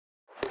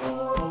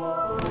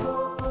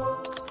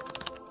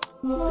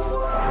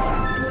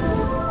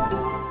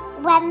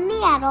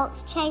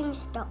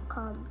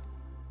WhenTheAdultsChange.com.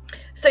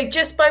 So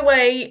just by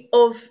way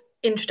of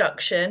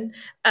introduction,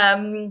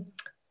 Paul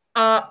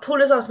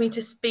has asked me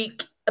to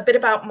speak a bit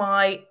about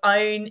my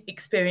own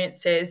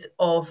experiences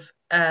of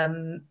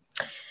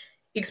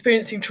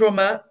experiencing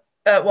trauma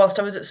whilst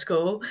I was at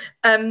school.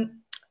 I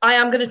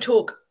am going to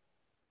talk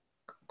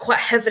quite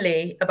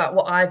heavily about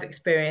what I've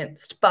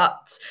experienced,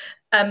 but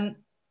um,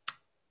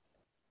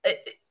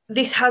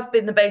 this has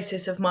been the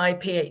basis of my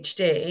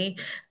PhD,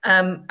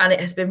 and it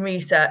has been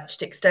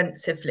researched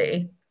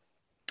extensively.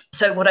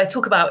 So what I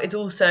talk about is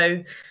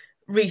also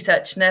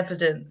researched and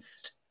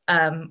evidenced,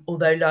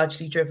 although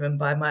largely driven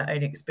by my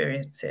own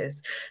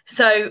experiences.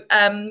 So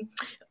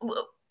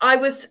I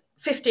was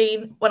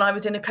 15 when I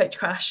was in a coach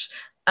crash.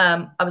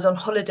 I was on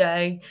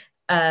holiday.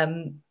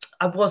 I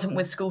wasn't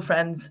with school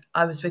friends.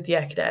 I was with the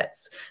Air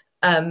Cadets.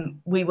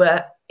 We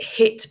were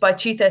hit by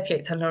two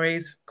 38-ton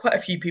lorries. Quite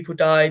a few people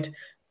died.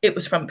 It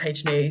was front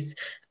page news.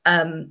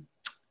 And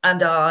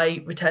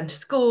I returned to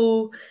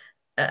school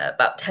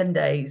about 10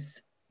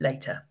 days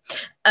later.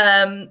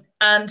 And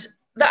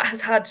that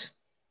has had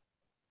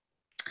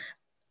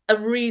a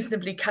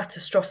reasonably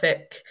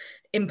catastrophic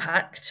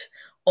impact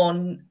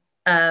on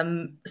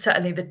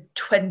certainly the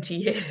 20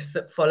 years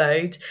that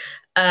followed.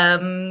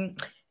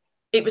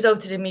 It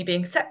resulted in me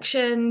being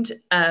sectioned.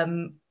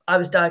 I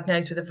was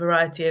diagnosed with a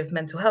variety of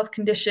mental health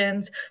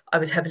conditions. I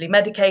was heavily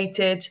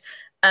medicated.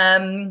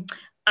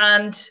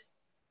 And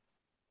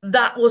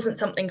that wasn't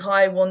something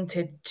I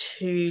wanted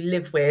to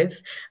live with.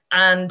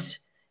 And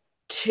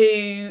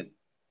to,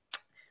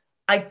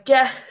 I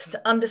guess,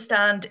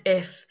 understand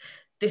if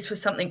this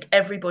was something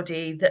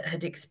everybody that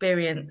had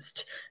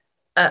experienced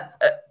a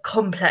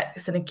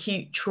complex and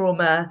acute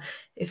trauma,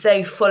 if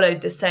they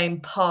followed the same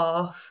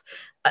path,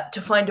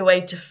 to find a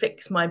way to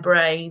fix my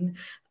brain,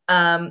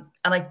 and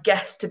I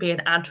guess to be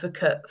an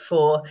advocate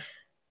for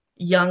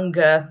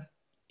younger,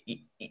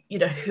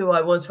 who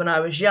I was when I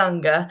was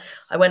younger.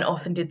 I went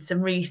off and did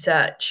some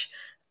research,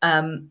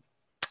 and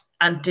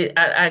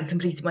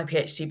completed my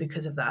PhD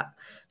because of that.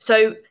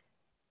 So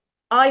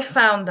I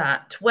found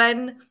that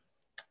when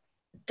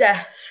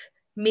death,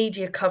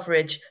 media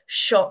coverage,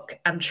 shock,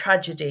 and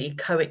tragedy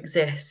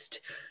coexist,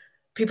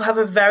 people have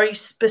a very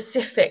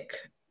specific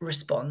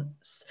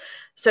response.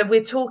 So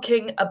we're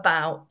talking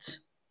about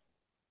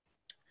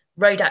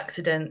road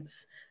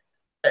accidents,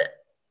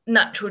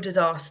 natural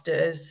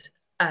disasters,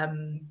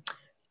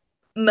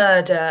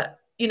 murder,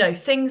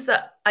 things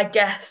that I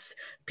guess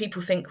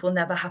people think will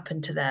never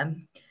happen to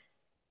them.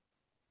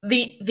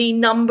 The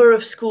number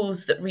of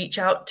schools that reach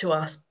out to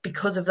us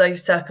because of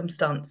those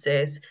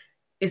circumstances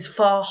is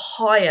far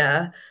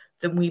higher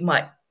than we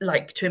might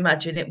like to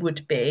imagine it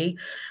would be.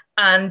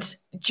 And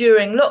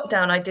during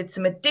lockdown, I did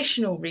some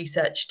additional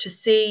research to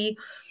see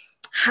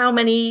how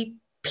many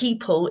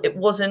people, it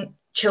wasn't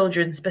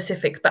children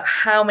specific, but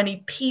how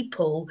many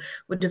people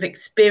would have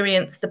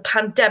experienced the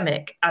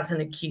pandemic as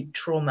an acute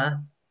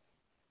trauma.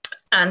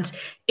 And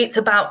it's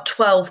about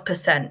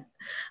 12%.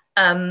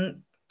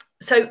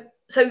 So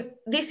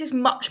this is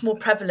much more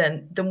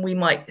prevalent than we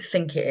might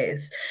think it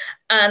is.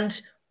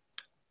 And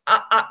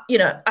I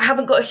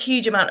haven't got a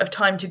huge amount of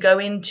time to go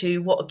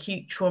into what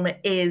acute trauma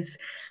is,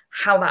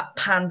 how that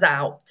pans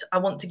out. I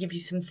want to give you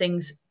some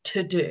things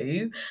to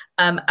do,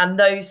 and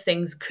those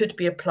things could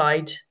be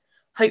applied,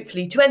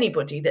 hopefully, to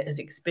anybody that has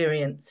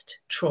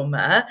experienced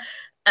trauma.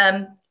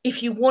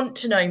 If you want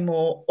to know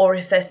more, or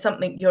if there's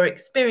something you're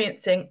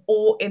experiencing,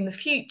 or in the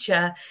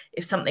future,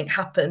 if something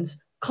happens,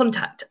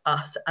 contact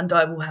us and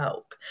I will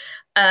help.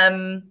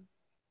 One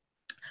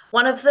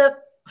of the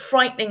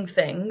frightening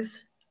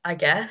things, I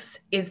guess,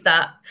 is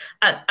that,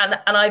 and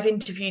I've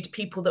interviewed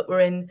people that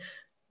were in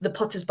the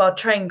Potters Bar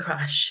train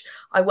crash.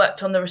 I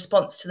worked on the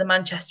response to the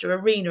Manchester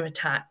Arena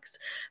attacks.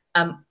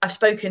 I've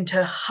spoken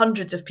to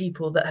hundreds of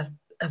people that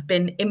have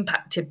been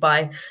impacted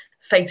by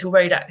fatal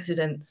road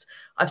accidents.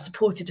 I've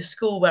supported a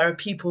school where a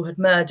pupil had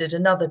murdered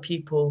another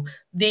pupil.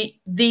 The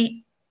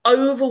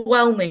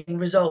overwhelming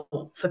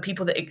result for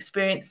people that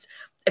experience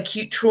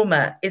acute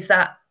trauma is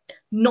that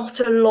not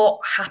a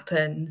lot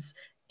happens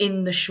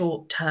in the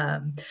short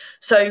term.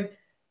 So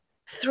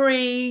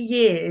 3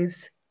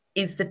 years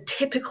is the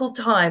typical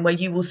time where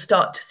you will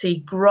start to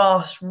see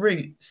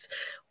grassroots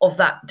of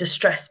that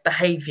distress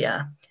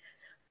behavior.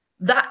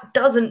 That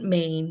doesn't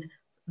mean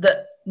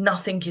that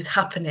nothing is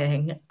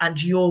happening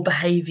and your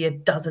behavior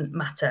doesn't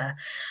matter.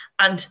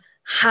 And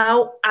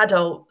how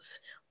adults,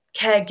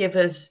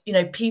 caregivers,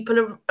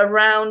 people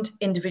around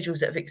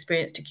individuals that have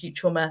experienced acute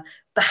trauma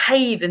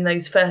behave in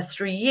those first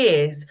 3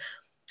 years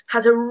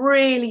has a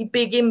really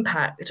big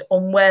impact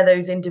on where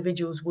those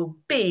individuals will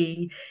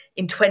be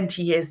in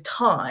 20 years'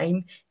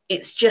 time.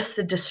 It's just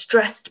the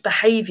distressed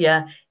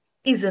behaviour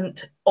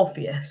isn't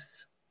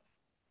obvious.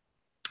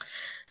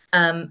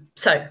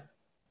 So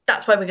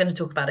that's why we're going to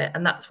talk about it,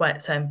 and that's why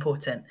it's so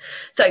important.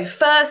 So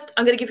first,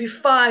 I'm going to give you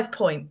 5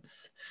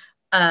 points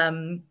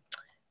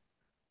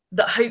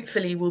that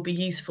hopefully will be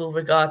useful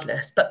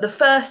regardless. But the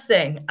first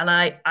thing, and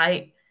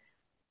I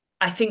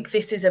think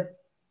this is a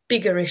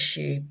bigger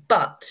issue,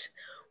 but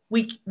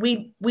we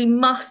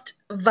must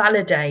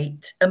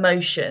validate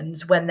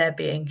emotions when they're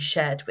being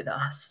shared with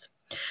us.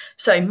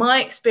 So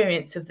my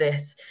experience of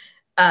this,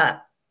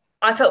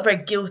 I felt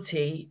very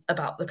guilty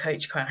about the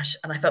coach crash,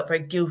 and I felt very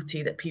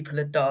guilty that people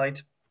had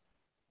died.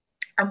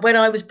 And when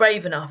I was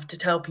brave enough to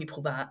tell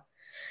people that,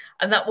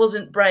 and that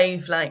wasn't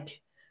brave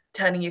like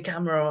turning your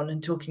camera on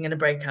and talking in a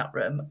breakout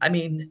room. I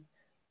mean,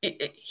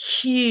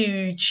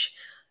 huge,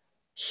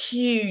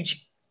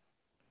 huge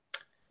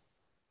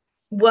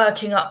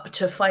working up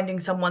to finding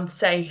someone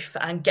safe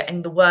and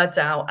getting the words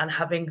out and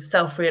having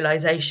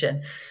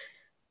self-realization.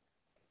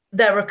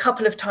 There were a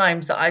couple of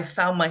times that I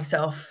found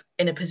myself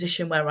in a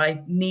position where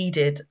I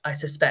needed, I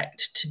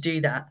suspect, to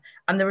do that.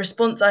 And the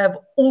response I have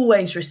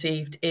always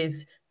received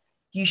is,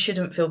 you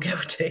shouldn't feel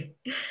guilty.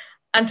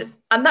 And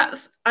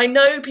that's, I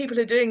know people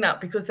are doing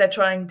that because they're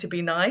trying to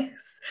be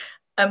nice.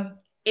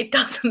 It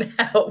doesn't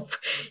help.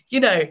 You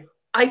know,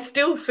 I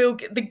still feel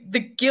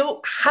the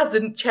guilt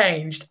hasn't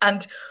changed.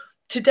 And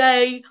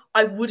today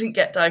I wouldn't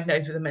get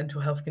diagnosed with a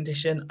mental health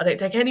condition. I don't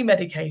take any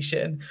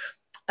medication.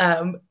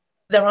 There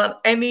aren't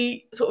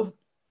any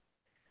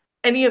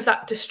of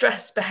that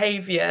distress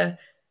behavior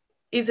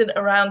isn't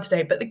around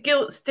today, but the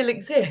guilt still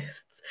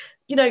exists.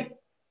 You know,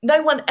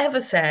 no one ever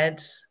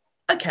said,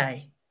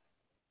 okay,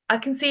 I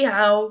can see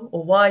how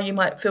or why you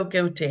might feel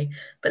guilty,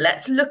 but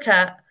let's look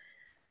at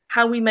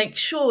how we make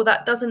sure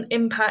that doesn't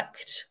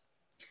impact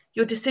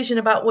your decision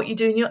about what you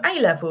do in your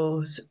A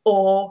levels,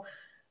 or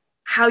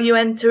how you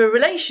enter a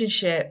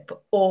relationship,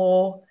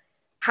 or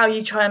how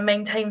you try and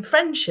maintain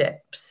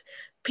friendships.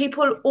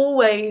 People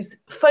always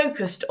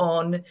focused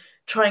on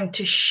trying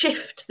to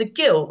shift the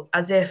guilt,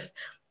 as if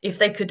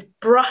they could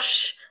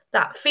brush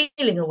that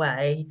feeling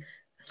away,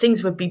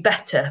 things would be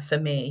better for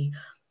me.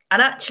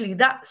 And actually,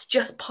 that's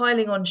just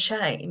piling on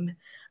shame.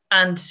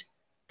 And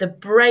the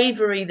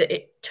bravery that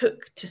it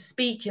took to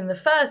speak in the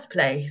first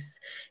place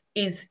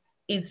is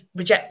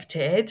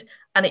rejected,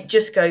 and it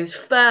just goes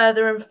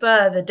further and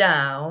further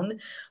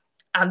down.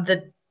 And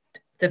the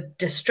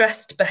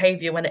distressed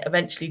behavior, when it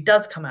eventually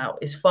does come out,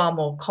 is far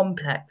more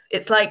complex.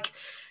 It's like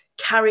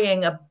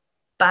carrying a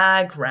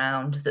bag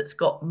round that's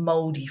got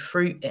moldy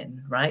fruit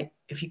in, right?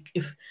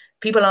 If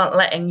people aren't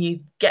letting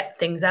you get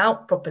things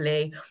out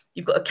properly,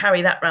 you've got to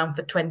carry that round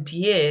for 20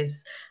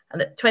 years.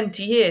 And at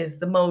 20 years,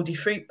 the moldy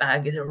fruit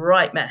bag is a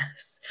right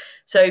mess.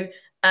 So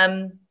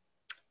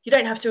you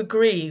don't have to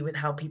agree with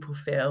how people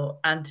feel,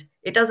 and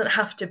it doesn't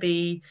have to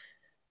be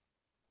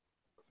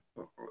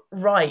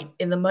right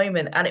in the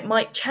moment, and it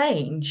might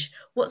change.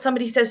 What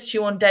somebody says to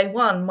you on day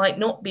one might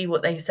not be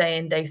what they say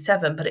in day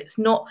 7, but it's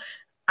not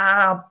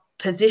our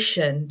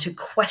position to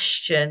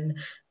question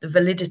the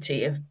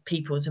validity of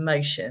people's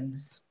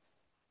emotions.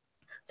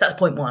 So that's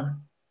point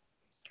 1.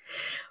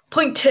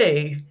 Point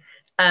 2,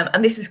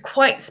 and this is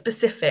quite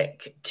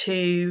specific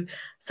to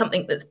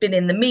something that's been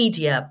in the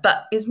media,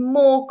 but is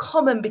more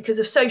common because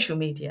of social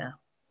media.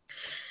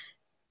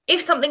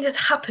 If something has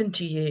happened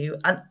to you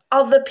and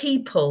other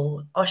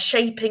people are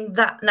shaping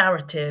that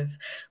narrative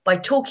by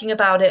talking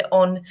about it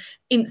on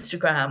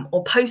Instagram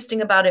or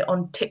posting about it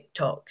on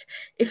TikTok,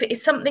 if it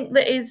is something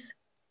that is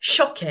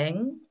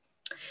shocking,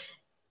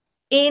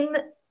 in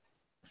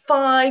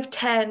 5,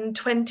 10,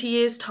 20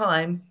 years'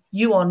 time,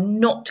 you are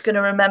not going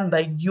to remember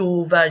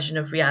your version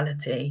of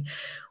reality.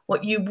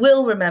 What you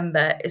will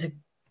remember is a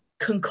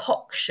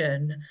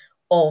concoction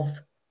of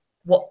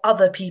what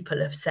other people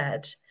have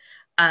said.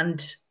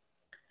 And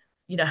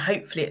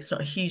hopefully it's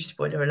not a huge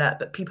spoiler alert,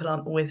 but people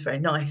aren't always very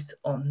nice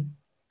on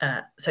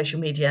social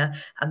media,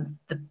 and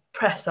the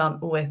press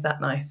aren't always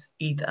that nice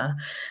either.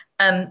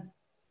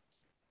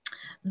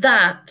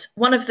 That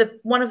one of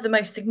the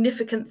most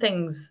significant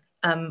things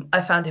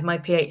I found in my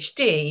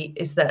PhD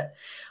is that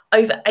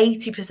over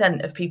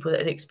 80% of people that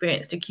had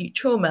experienced acute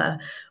trauma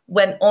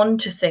went on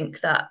to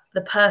think that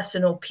the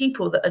person or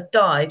people that had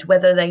died,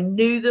 whether they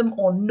knew them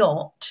or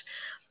not,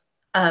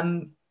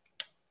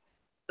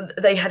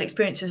 they had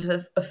experiences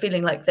of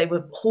feeling like they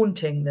were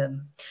haunting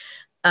them,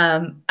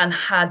 and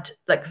had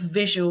like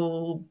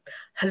visual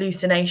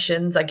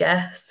hallucinations, I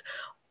guess,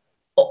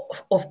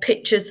 of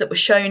pictures that were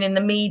shown in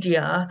the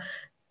media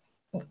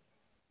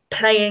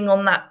playing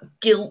on that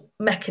guilt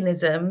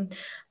mechanism.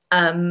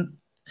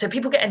 So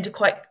people get into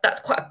that's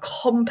quite a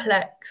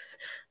complex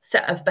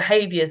set of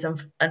behaviors,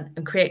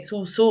 and creates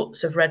all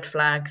sorts of red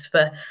flags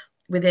for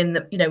within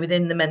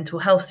the mental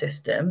health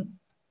system.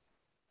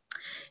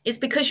 It's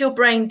because your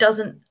brain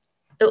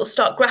it'll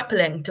start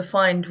grappling to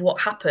find what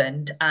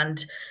happened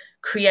and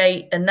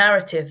create a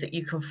narrative that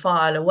you can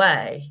file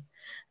away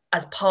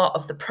as part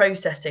of the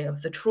processing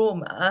of the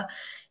trauma.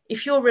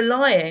 If you're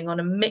relying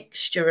on a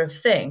mixture of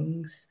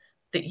things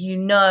that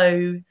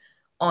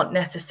aren't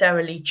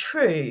necessarily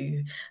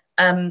true,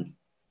 one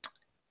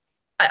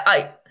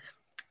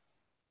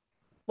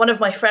of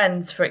my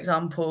friends, for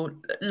example,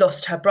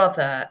 lost her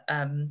brother.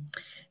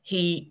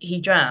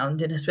 He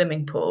drowned in a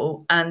swimming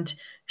pool, and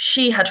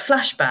she had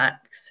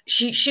flashbacks.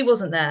 She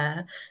wasn't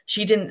there.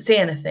 She didn't see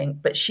anything,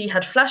 but she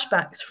had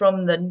flashbacks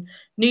from the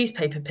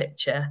newspaper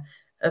picture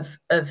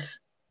of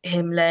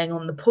him laying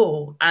on the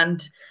pool.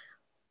 And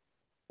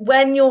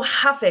when you're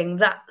having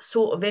that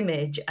sort of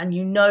image and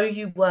you know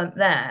you weren't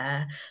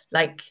there,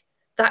 like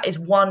that is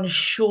one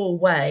sure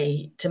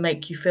way to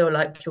make you feel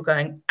like you're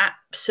going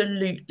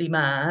absolutely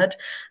mad.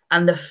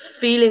 And the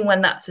feeling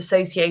when that's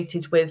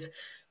associated with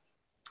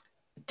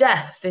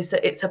death is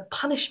that it's a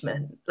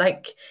punishment.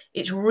 Like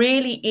it's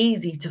really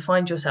easy to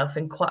find yourself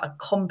in quite a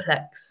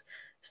complex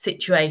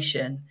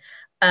situation.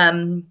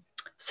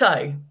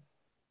 So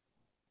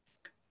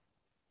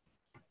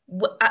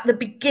at the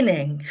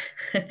beginning,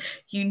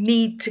 you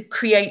need to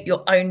create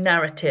your own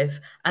narrative,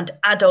 and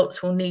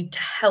adults will need to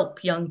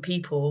help young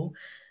people,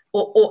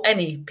 or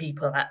any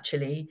people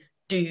actually,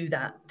 do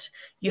that.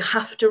 You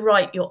have to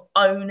write your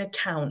own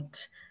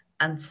account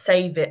and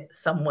save it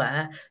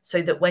somewhere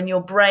so that when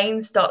your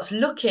brain starts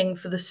looking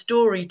for the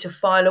story to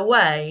file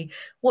away,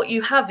 what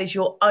you have is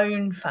your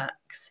own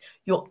facts,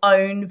 your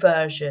own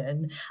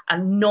version,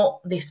 and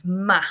not this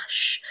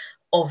mash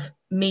of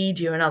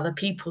media and other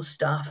people's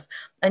stuff.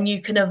 And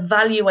you can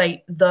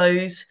evaluate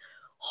those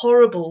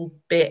horrible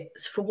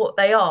bits for what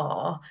they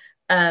are.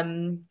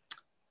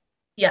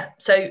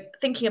 So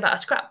thinking about a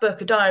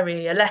scrapbook, a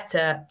diary, a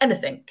letter,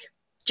 anything,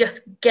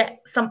 just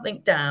get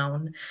something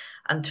down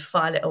and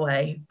file it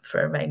away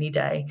for a rainy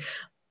day.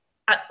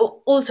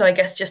 Also, I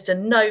guess just a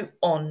note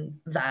on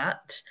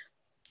that,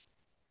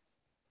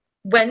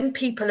 when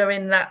people are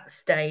in that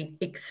state,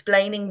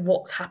 explaining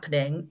what's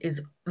happening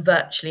is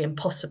virtually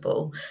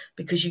impossible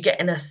because you get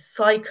in a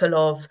cycle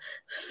of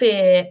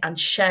fear and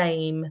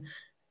shame.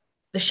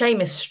 The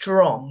shame is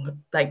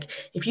strong. Like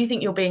if you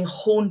think you're being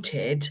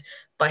haunted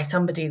by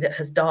somebody that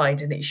has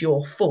died and it's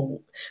your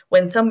fault,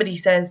 when somebody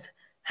says,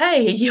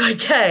 "Hey, are you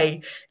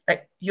okay?"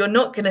 Like you're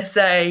not going to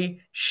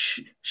say,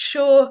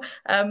 "Sure,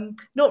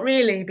 not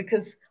really,"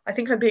 because I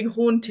think I'm being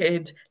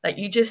haunted. Like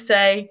you just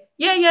say,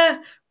 "Yeah, yeah,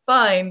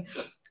 fine."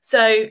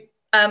 So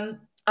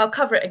I'll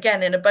cover it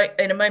again in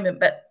a moment,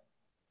 but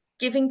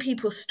giving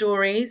people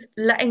stories,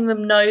 letting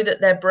them know that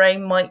their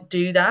brain might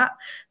do that,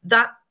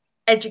 that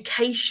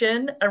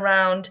education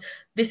around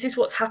this is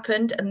what's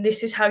happened and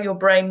this is how your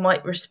brain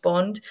might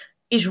respond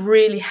is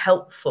really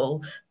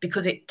helpful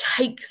because it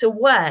takes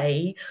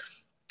away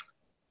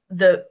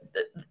the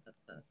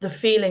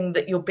feeling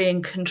that you're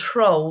being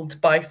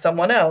controlled by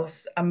someone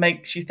else and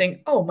makes you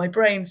think, oh, my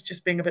brain's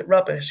just being a bit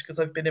rubbish because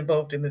I've been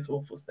involved in this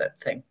awful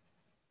thing.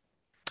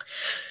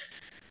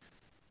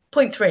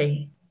 Point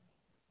 3.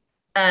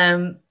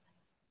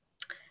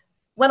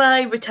 When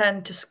I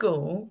returned to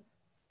school,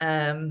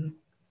 I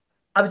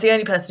was the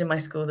only person in my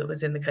school that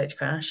was in the coach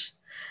crash,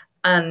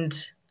 and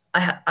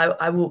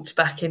I walked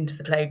back into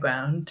the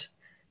playground.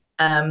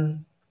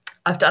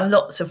 I've done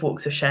lots of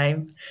walks of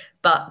shame,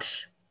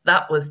 but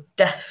that was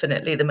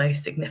definitely the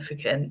most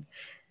significant.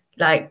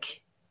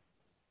 Like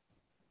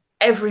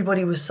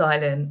everybody was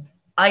silent.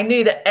 I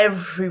knew that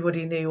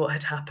everybody knew what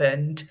had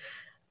happened.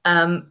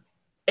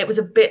 It was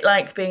a bit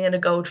like being in a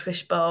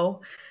goldfish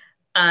bowl,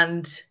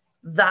 and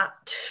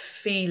that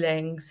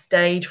feeling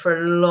stayed for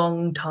a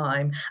long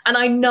time. And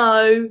I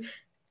know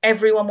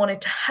everyone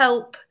wanted to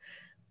help.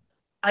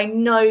 I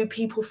know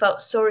people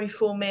felt sorry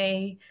for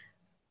me.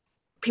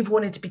 People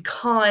wanted to be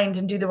kind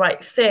and do the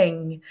right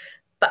thing.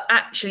 But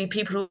actually,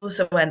 people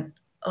also went,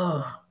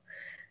 oh,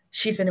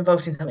 she's been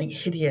involved in something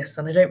hideous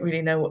and I don't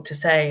really know what to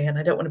say. And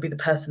I don't want to be the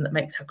person that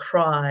makes her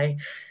cry.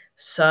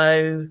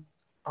 So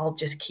I'll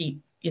just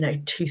keep,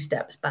 2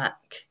 steps back.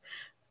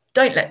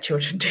 Don't let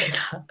children do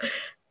that.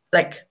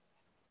 Like,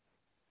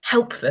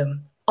 help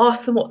them,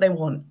 ask them what they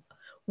want,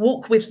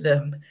 walk with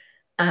them,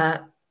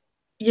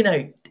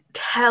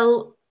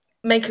 tell,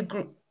 make a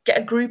group, get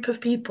a group of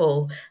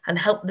people and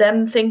help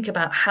them think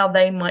about how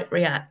they might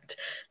react.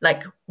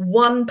 Like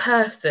one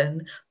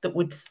person that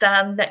would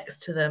stand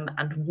next to them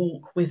and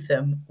walk with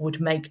them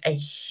would make a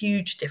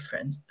huge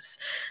difference.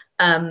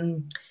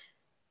 And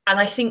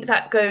I think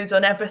that goes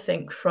on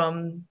everything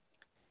from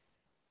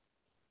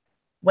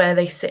where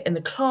they sit in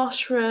the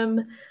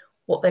classroom,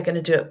 what they're going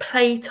to do at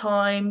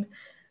playtime,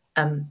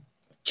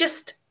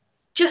 just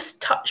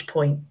touch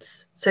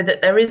points so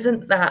that there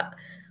isn't that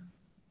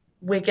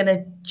we're going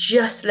to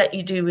just let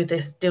you deal with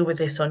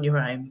this on your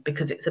own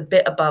because it's a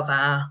bit above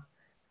our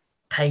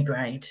pay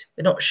grade.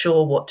 We're not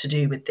sure what to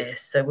do with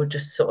this, so we'll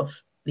just sort of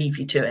leave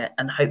you to it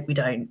and hope we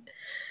don't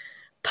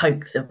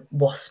poke the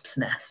wasp's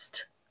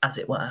nest, as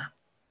it were.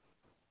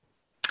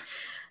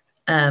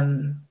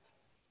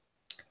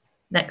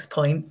 Next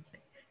point.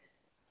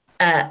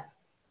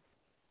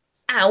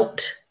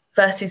 Out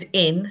versus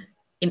in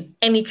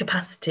any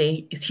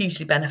capacity is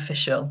hugely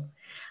beneficial.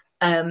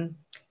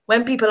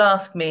 When people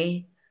ask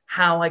me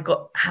how I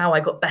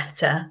got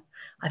better,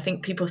 I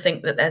think people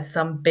think that there's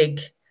some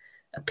big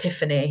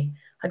epiphany.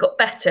 I got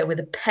better with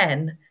a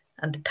pen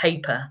and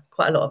paper,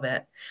 quite a lot of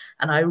it.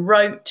 And I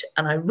wrote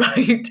and I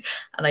wrote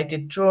and I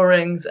did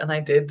drawings and I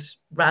did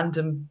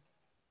random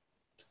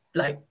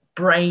like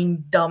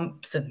brain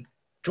dumps and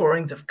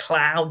drawings of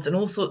clouds and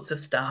all sorts of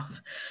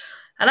stuff.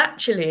 And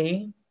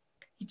actually,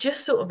 you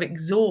just sort of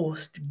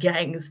exhaust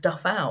getting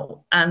stuff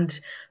out. And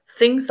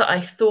things that I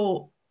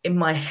thought in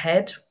my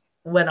head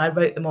when I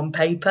wrote them on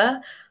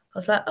paper. I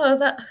was like, oh,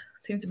 that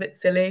seems a bit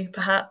silly,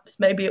 perhaps.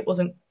 Maybe it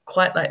wasn't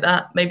quite like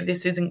that. Maybe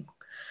this isn't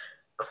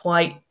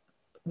quite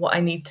what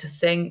I need to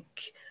think.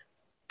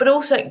 But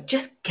also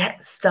just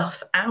get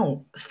stuff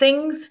out.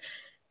 Things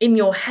in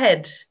your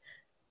head,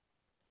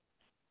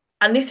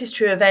 and this is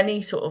true of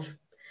any sort of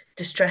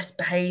distressed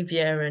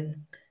behavior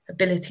and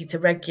ability to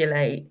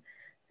regulate,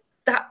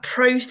 that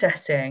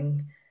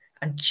processing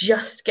and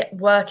just get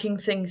working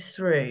things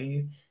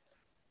through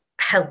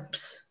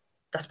helps.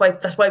 That's why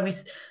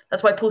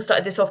Paul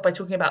started this off by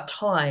talking about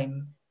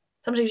time.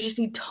 Sometimes you just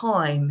need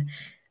time.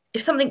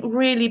 If something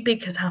really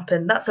big has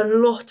happened, that's a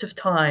lot of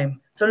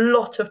time. It's a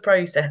lot of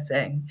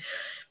processing.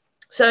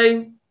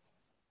 So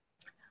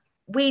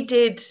we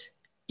did,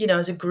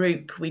 as a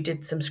group, we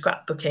did some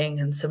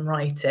scrapbooking and some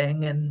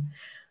writing, and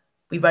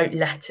we wrote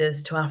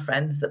letters to our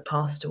friends that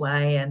passed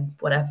away and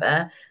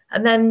whatever.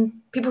 And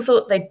then people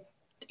thought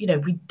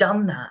we'd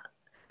done that.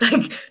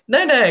 Like,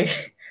 no.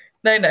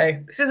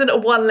 This isn't a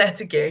one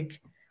letter gig.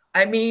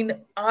 I mean,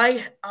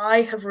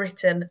 I have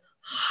written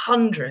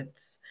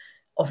hundreds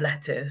of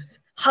letters,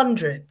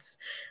 hundreds.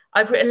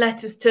 I've written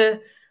letters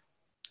to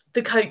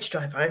the coach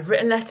driver. I've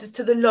written letters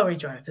to the lorry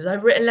drivers.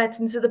 I've written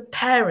letters to the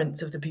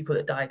parents of the people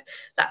that died.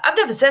 I've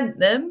never sent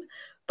them,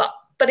 but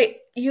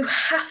you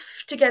have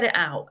to get it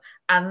out,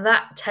 and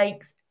that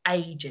takes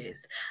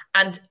ages.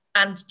 And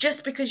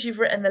just because you've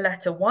written the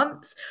letter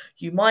once,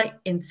 you might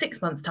in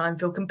 6 months' time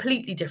feel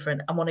completely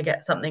different and want to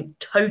get something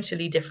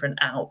totally different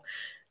out.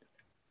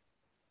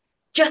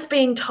 Just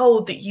being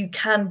told that you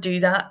can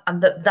do that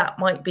and that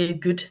might be a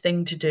good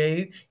thing to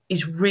do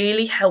is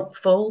really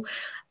helpful.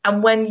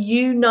 And when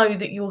you know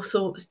that your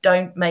thoughts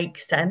don't make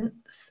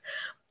sense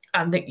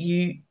and that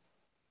you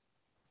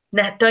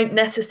don't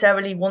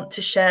necessarily want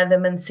to share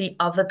them and see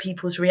other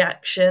people's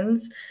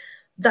reactions,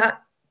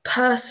 that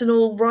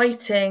personal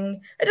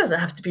writing, it doesn't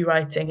have to be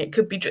writing, it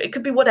could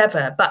be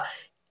whatever, but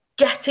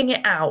getting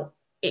it out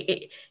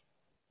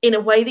in a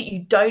way that you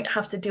don't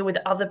have to deal with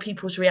other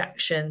people's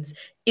reactions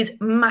is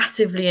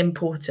massively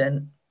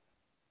important.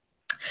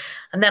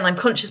 And then I'm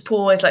conscious Paul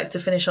always likes to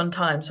finish on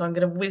time, so I'm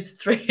going to whiz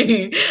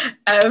through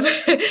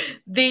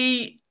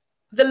the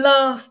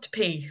last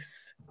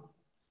piece,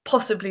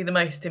 possibly the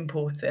most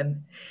important,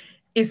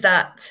 is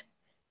that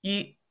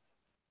you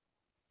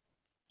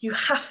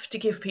have to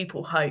give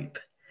people hope.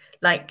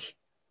 Like,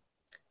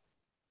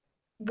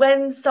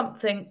 when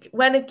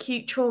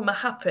acute trauma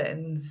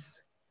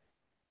happens,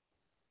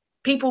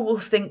 people will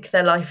think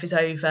their life is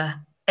over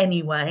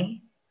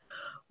anyway.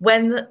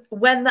 When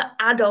the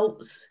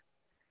adults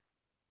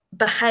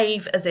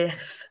behave as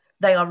if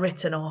they are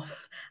written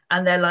off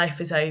and their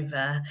life is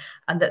over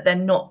and that they're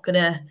not going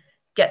to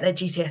get their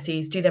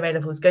GCSEs, do their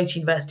A-levels, go to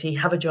university,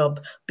 have a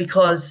job,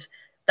 because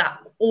that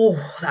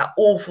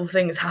awful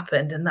thing has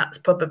happened and that's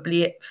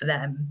probably it for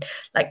them.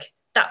 Like,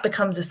 that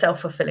becomes a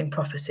self-fulfilling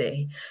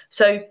prophecy.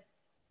 So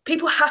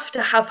people have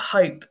to have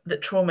hope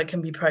that trauma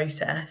can be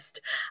processed.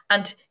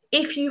 And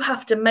if you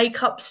have to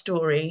make up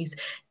stories,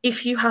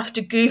 if you have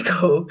to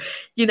Google,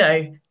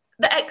 the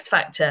X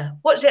Factor,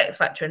 watch the X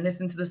Factor and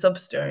listen to the sub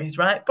stories,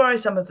 right? Borrow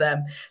some of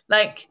them.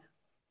 Like,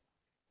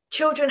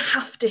 children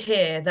have to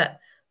hear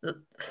that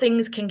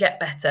things can get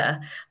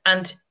better.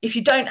 And if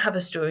you don't have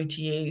a story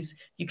to use,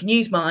 you can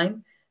use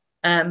mine.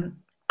 I'm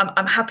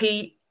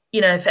happy,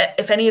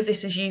 if any of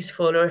this is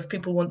useful or if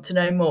people want to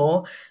know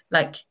more,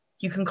 like,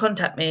 you can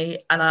contact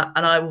me and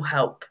I will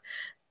help.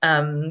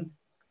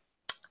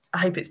 I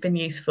hope it's been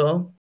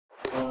useful.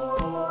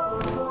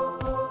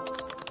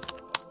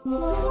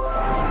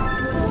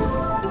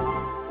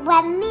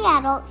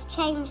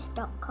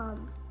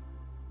 WhenTheAdultsChange.com